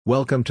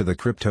Welcome to the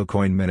Crypto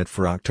Coin Minute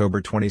for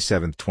October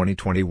 27,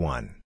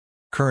 2021.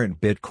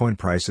 Current Bitcoin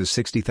price is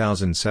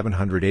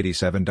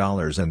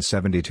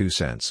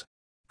 $60,787.72.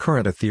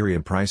 Current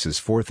Ethereum price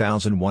is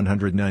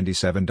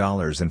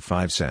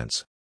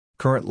 $4,197.05.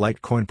 Current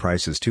Litecoin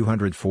price is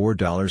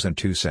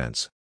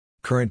 $204.02.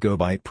 Current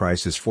GoByte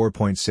price is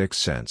 4.6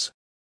 cents.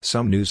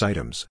 Some news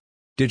items.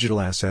 Digital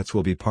assets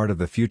will be part of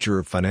the future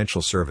of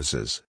financial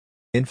services.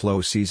 Inflow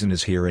season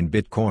is here and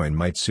Bitcoin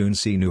might soon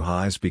see new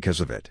highs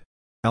because of it.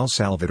 El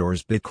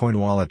Salvador's Bitcoin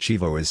wallet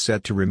Chivo is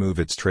set to remove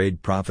its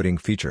trade profiting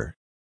feature.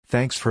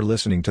 Thanks for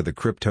listening to the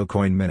Crypto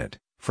Coin Minute.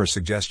 For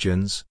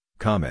suggestions,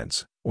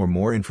 comments, or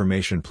more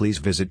information, please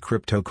visit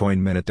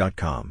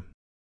cryptocoinminute.com.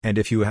 And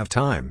if you have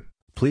time,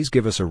 please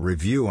give us a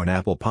review on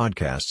Apple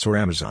Podcasts or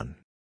Amazon.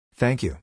 Thank you.